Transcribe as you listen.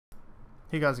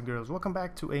Hey guys and girls, welcome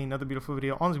back to another beautiful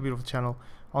video on this beautiful channel,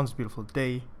 on this beautiful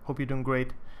day. Hope you're doing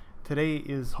great. Today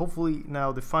is hopefully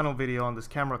now the final video on this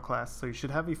camera class, so you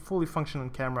should have a fully functioning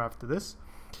camera after this.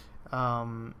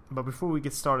 But before we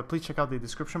get started, please check out the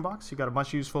description box. You got a bunch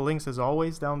of useful links as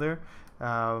always down there,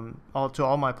 to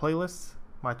all my playlists,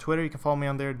 my Twitter, you can follow me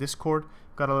on there, Discord,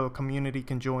 got a little community, you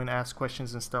can join, ask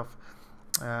questions and stuff.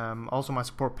 Also my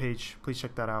support page, please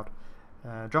check that out.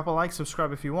 Drop a like,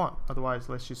 subscribe if you want, otherwise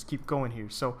let's just keep going here.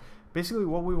 So basically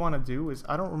what we want to do is,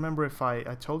 I don't remember if I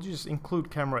told you, just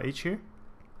include camera H here.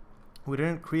 We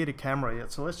didn't create a camera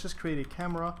yet, so let's just create a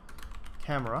camera.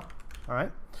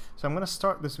 Alright, so I'm going to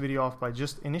start this video off by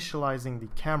just initializing the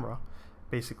camera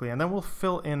basically, and then we'll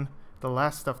fill in the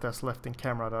last stuff that's left in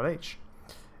camera.h.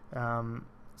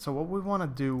 So what we want to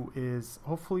do is,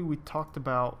 hopefully we talked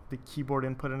about the keyboard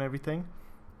input and everything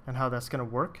and how that's going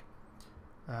to work.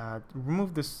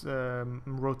 Remove this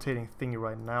rotating thingy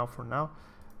right now for now.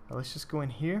 Let's just go in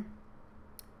here.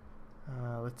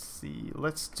 Let's see,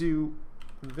 let's do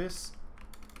this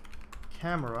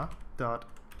camera dot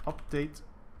update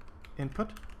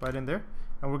input right in there,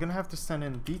 and we're gonna have to send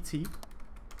in dt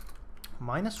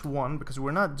 -1 because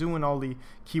we're not doing all the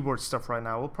keyboard stuff right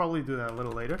now. We'll probably do that a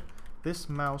little later. This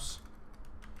mouse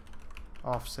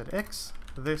offset x,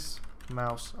 this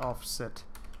mouse offset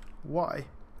y.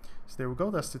 So there we go,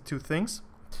 that's the two things.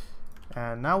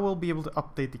 And now we'll be able to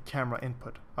update the camera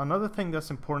input. Another thing that's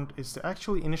important is to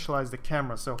actually initialize the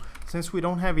camera. So since we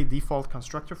don't have a default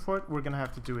constructor for it, we're gonna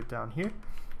have to do it down here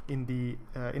in the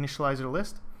initializer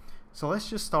list. So let's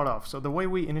just start off. So the way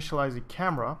we initialize the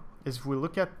camera is, if we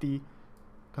look at the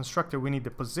constructor, we need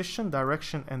the position,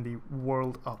 direction, and the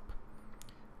world up.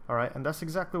 Alright, and that's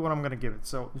exactly what I'm gonna give it.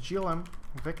 So glm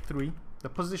vec3, the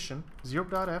position,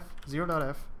 0.f,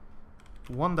 0.f,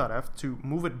 1.f to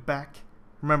move it back.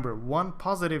 Remember, 1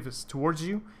 positive is towards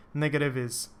you, negative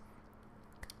is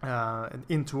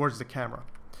in towards the camera.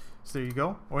 So there you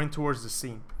go, or in towards the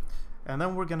scene. And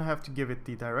then we're gonna have to give it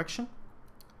the direction.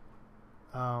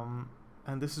 And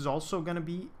this is also gonna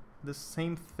be the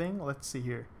same thing. Let's see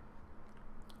here.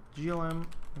 glm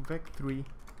vec3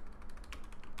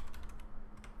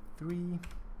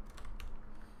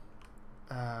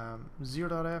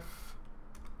 0.f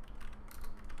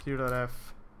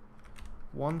 0.f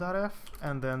 1.f,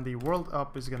 and then the world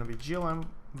up is going to be glm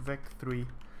vec3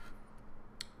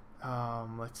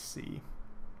 let's see,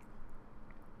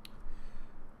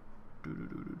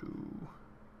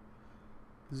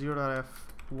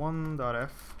 0.f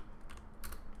 1.f,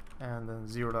 and then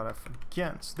 0.f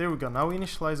again. So there we go. Now we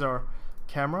initialize our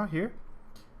camera here.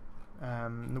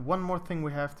 One more thing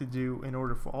we have to do in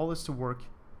order for all this to work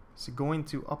is to go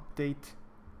into update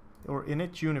or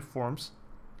init uniforms.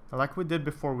 Like we did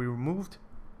before, we removed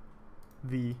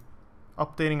the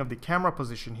updating of the camera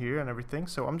position here and everything.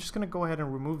 So I'm just going to go ahead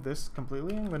and remove this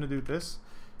completely. I'm going to do this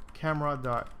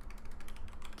camera.get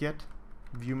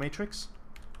view matrix,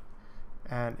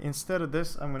 and instead of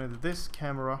this, I'm going to do this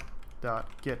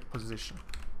camera.get position.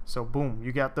 So boom,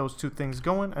 you got those two things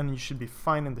going, and you should be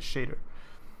fine in the shader.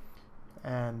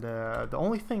 And the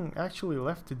only thing actually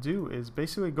left to do is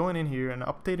basically going in here and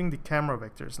updating the camera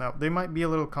vectors. Now they might be a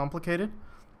little complicated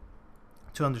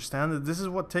to understand. This is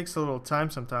what takes a little time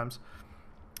sometimes.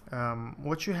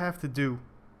 What you have to do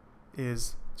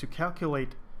is to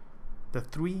calculate the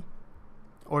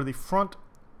front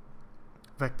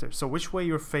vector, so which way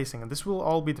you're facing, and this will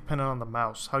all be dependent on the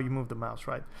mouse, how you move the mouse,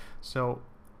 right? So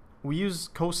we use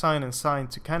cosine and sine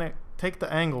to kind of take the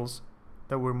angles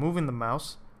that we're moving the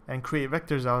mouse and create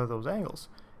vectors out of those angles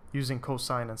using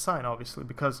cosine and sine, obviously,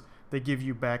 because they give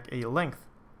you back a length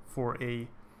for a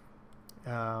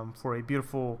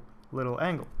beautiful little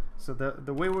angle. So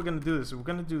the way we're going to do this is, we're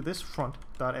going to do this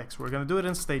front.x. We're going to do it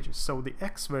in stages. So the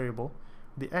x variable,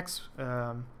 the x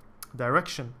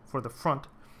direction for the front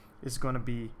is going to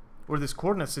be, or this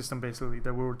coordinate system basically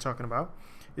that we were talking about,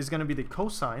 is going to be the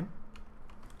cosine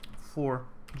for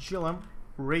glm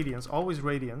radians, always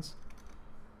radians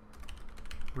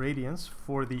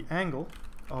for the angle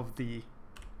of the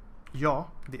yaw,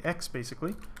 the x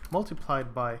basically,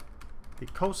 multiplied by the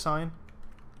cosine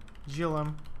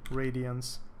glm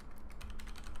radians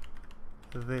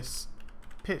this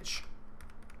pitch.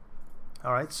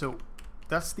 Alright, so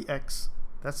that's the x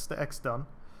done.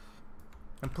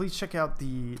 And please check out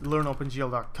the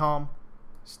learnopengl.com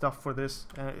stuff for this.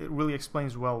 It really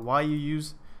explains well why you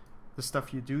use the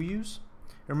stuff you do use.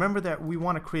 Remember that we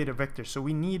want to create a vector, so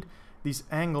we need these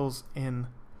angles in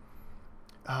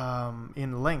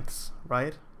lengths,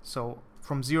 right? So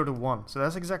from 0 to 1. So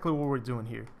that's exactly what we're doing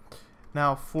here.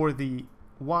 Now for the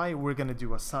y, we're going to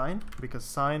do a sine, because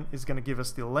sine is going to give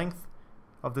us the length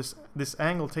of this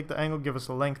angle, take the angle, give us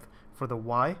a length for the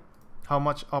y, how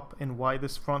much up in y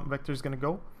this front vector is going to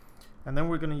go, and then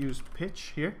we're going to use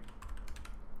pitch here.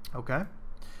 Okay,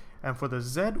 and for the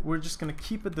z, we're just going to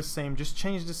keep it the same, just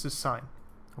change this to sine.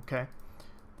 Okay,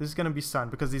 this is going to be sine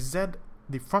because the z,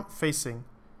 the front facing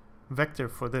vector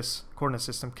for this coordinate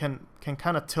system can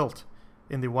kind of tilt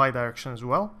in the y direction as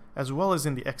well as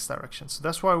in the x direction. So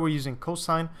that's why we're using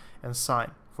cosine and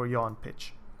sine for yaw and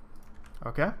pitch.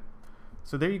 Okay,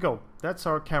 so there you go, that's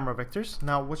our camera vectors.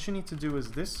 Now what you need to do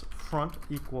is this front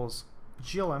equals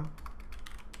glm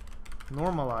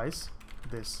normalize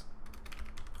this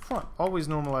front. Always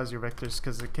normalize your vectors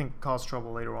because it can cause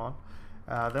trouble later on.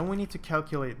 Then we need to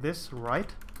calculate this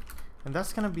right, and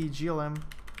that's going to be glm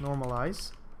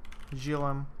normalize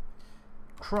glm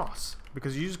cross,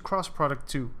 because you use cross product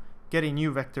to get a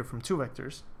new vector from two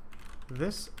vectors.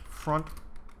 This front,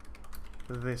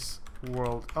 this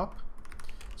world up.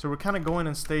 So we're kind of going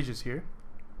in stages here.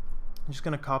 I'm just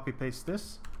going to copy paste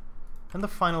this, and the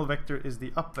final vector is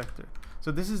the up vector.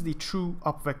 So this is the true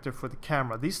up vector for the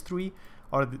camera. These three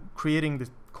are creating the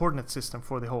coordinate system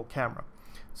for the whole camera.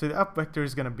 So the up vector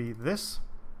is going to be this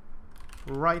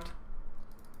right,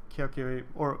 calculate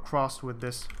or crossed with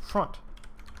this front,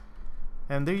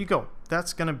 and there you go.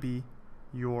 That's going to be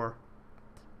your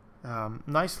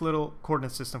nice little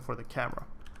coordinate system for the camera,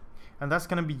 and that's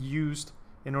going to be used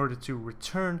in order to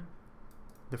return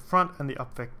the front and the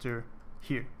up vector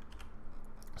here.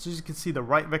 So as you can see, the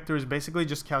right vector is basically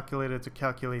just calculated to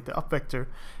calculate the up vector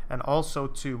and also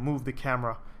to move the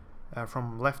camera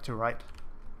from left to right.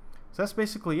 So that's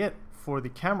basically it for the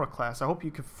camera class. I hope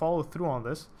you can follow through on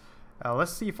this.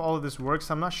 Let's see if all of this works.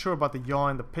 I'm not sure about the yaw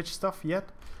and the pitch stuff yet,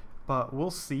 but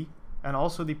we'll see. And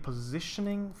also the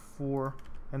positioning for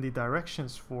and the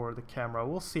directions for the camera.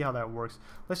 We'll see how that works.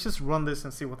 Let's just run this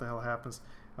and see what the hell happens.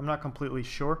 I'm not completely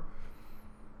sure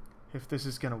if this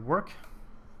is gonna work.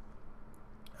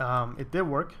 It did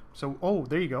work. So, oh,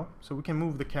 there you go. So we can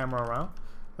move the camera around.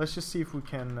 Let's just see if we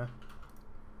can,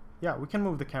 yeah, we can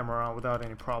move the camera around without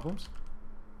any problems.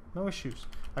 No issues.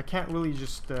 I can't really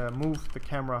just move the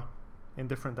camera in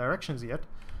different directions yet,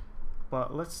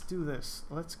 but let's do this.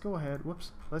 Let's go ahead,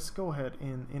 whoops, let's go ahead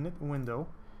in init window.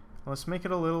 Let's make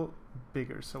it a little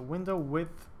bigger. So window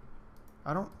width,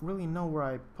 I don't really know where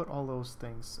I put all those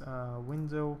things.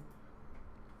 Window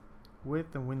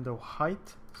width and window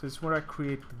height. So it's where I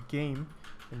create the game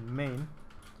in main.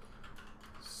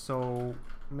 So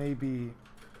maybe,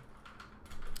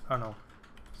 I don't know,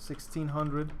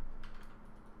 1600,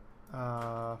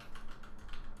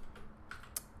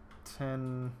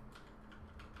 10,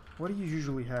 what do you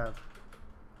usually have?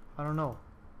 I don't know,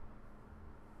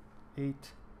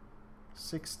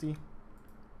 860.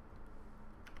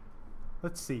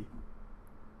 Let's see.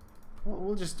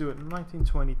 We'll just do it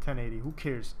 1920, 1080. Who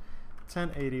cares?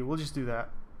 1080. We'll just do that.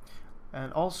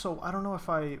 And also, I don't know if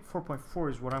 4.4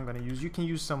 is what I'm going to use. You can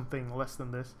use something less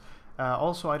than this.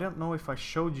 Also, I don't know if I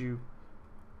showed you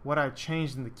what I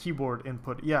changed in the keyboard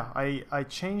input. Yeah, I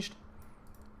changed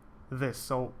this.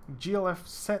 So glf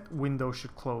set window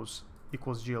should close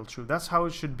equals gl true. That's how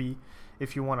it should be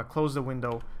if you want to close the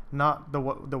window, not the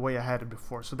way I had it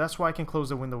before. So that's why I can close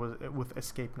the window with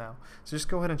escape now. So just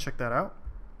go ahead and check that out.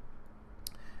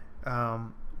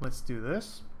 Let's do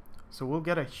this. So we'll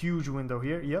get a huge window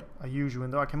here. Yep, a huge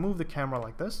window. I can move the camera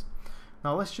like this.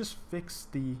 Now let's just fix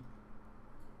the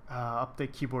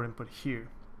update keyboard input here.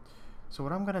 So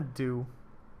what I'm gonna do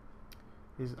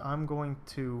is I'm going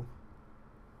to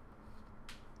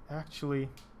actually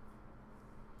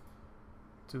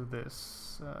do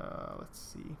this. Let's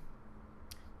see.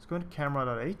 Let's go into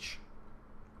camera.h.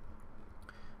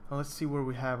 Now let's see where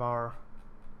we have our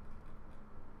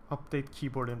update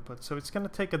keyboard input. So it's going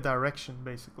to take a direction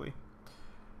basically,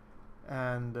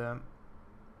 and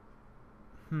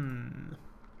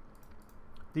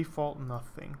default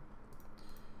nothing.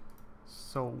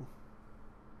 So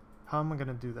how am I going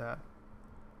to do that?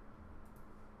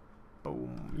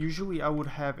 Boom. Usually I would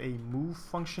have a move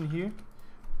function here,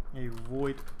 a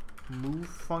void move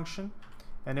function,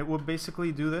 and it would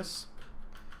basically do this.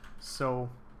 So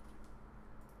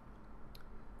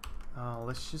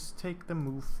let's just take the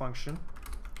move function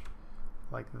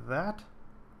like that,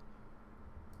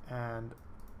 and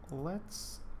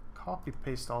let's copy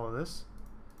paste all of this,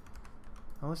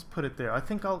 and let's put it there. I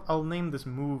think I'll name this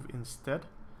move instead,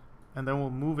 and then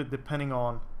we'll move it depending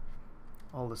on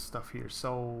all this stuff here.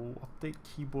 So update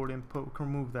keyboard input, we can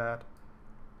remove that,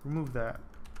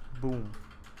 boom,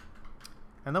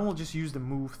 and then we'll just use the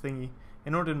move thingy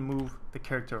in order to move the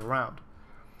character around.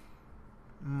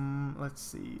 Let's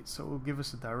see, so it'll give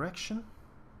us a direction.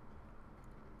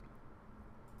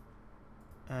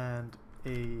 and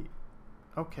a,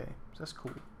 okay, that's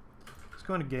cool. Let's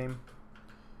go into game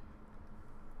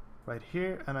right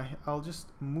here, and I'll just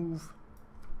move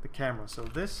the camera. So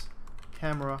this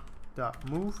camera dot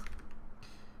move,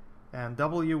 and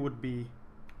W would be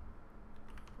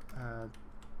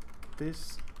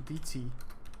this DT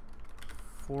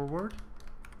forward.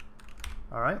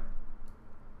 All right,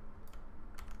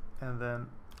 and then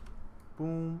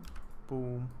boom,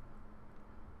 boom,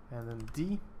 and then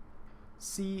D,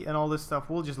 C, and all this stuff.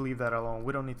 We'll just leave that alone.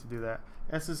 We don't need to do that.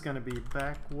 S is going to be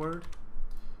backward.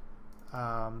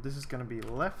 This is going to be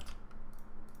left,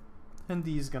 and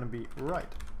D is going to be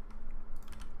right.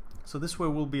 So this way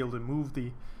we'll be able to move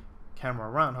the camera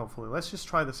around, hopefully. Let's just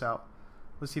try this out.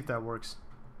 Let's see if that works.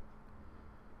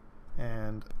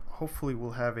 And hopefully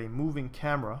we'll have a moving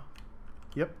camera.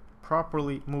 Yep,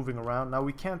 properly moving around. Now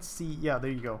we can't see, yeah,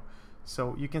 there you go.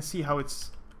 So you can see how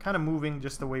it's kind of moving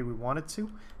just the way we want it to.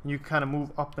 And you kind of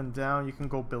move up and down. You can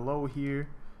go below here.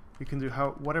 You can do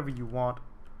whatever you want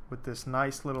with this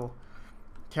nice little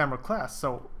camera class.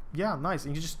 So yeah, nice.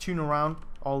 And you just tune around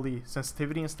all the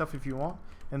sensitivity and stuff if you want,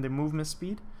 and the movement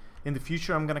speed. In the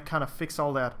future, I'm gonna kind of fix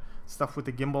all that stuff with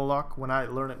the gimbal lock when I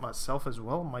learn it myself as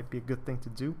well. Might be a good thing to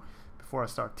do before I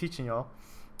start teaching y'all.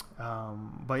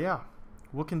 But yeah,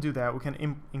 we can do that. We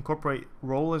can incorporate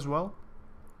roll as well.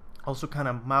 Also kind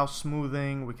of mouse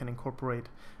smoothing. We can incorporate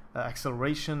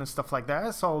acceleration and stuff like that.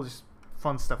 That's all just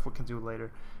fun stuff we can do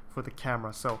later for the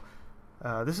camera. So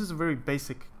this is a very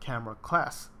basic camera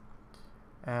class.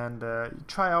 And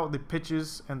try out the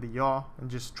pitches and the yaw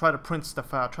and just try to print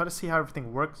stuff out. Try to see how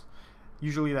everything works.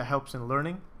 Usually that helps in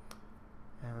learning,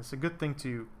 and it's a good thing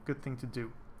to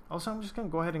do. Also, I'm just gonna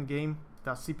go ahead and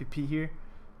game.cpp here,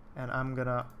 and I'm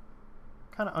gonna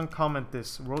kind of uncomment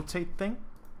this rotate thing.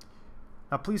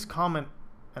 Now please comment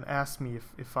and ask me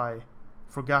if I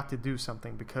forgot to do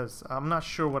something, because I'm not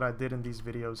sure what I did in these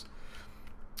videos,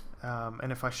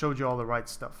 and if I showed you all the right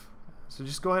stuff. So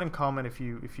just go ahead and comment if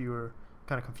you were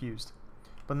kind of confused.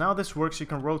 But now this works. You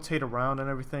can rotate around and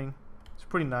everything. It's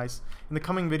pretty nice. In the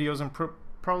coming videos, I'm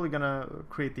probably gonna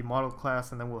create the model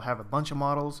class, and then we'll have a bunch of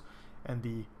models and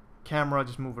the camera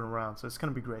just moving around. So it's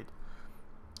gonna be great.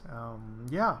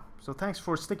 Yeah, so thanks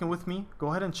for sticking with me. Go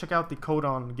ahead and check out the code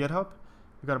on GitHub.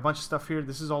 We got a bunch of stuff here.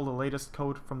 This is all the latest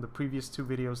code from the previous 2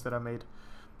 videos that I made.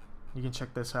 You can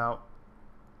check this out.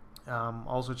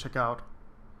 Also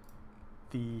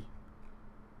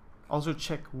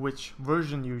check which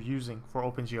version you're using for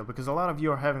OpenGL, because a lot of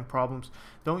you are having problems.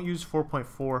 Don't use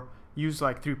 4.4, use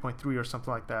like 3.3 or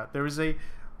something like that. There is a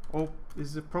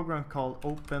program called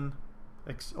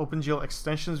OpenGL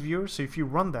Extensions Viewer. So if you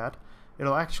run that,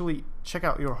 it'll actually check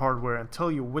out your hardware and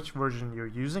tell you which version you're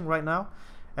using right now.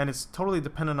 And it's totally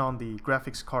dependent on the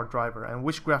graphics card driver and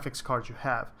which graphics card you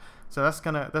have. So that's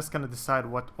gonna decide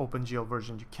what OpenGL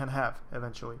version you can have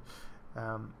eventually.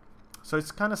 So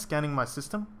it's kind of scanning my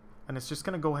system, and it's just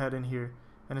gonna go ahead in here,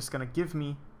 and it's gonna give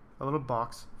me a little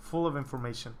box full of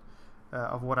information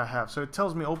of what I have. So it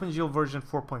tells me OpenGL version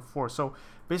 4.4. So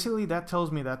basically that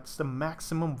tells me that's the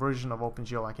maximum version of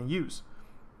OpenGL I can use.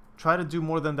 Try to do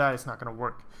more than that, it's not gonna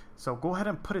work. So go ahead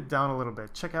and put it down a little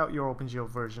bit. Check out your OpenGL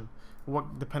version,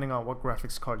 depending on what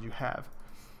graphics card you have,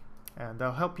 and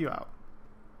that'll help you out.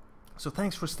 So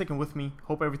thanks for sticking with me.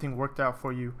 Hope everything worked out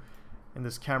for you in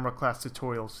this camera class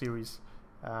tutorial series.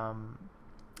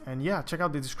 And yeah, check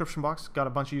out the description box. Got a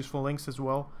bunch of useful links as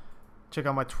well. Check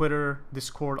out my Twitter,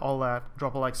 Discord, all that.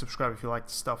 Drop a like, subscribe if you like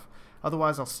the stuff.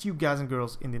 Otherwise, I'll see you guys and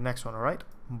girls in the next one, alright?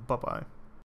 Bye-bye.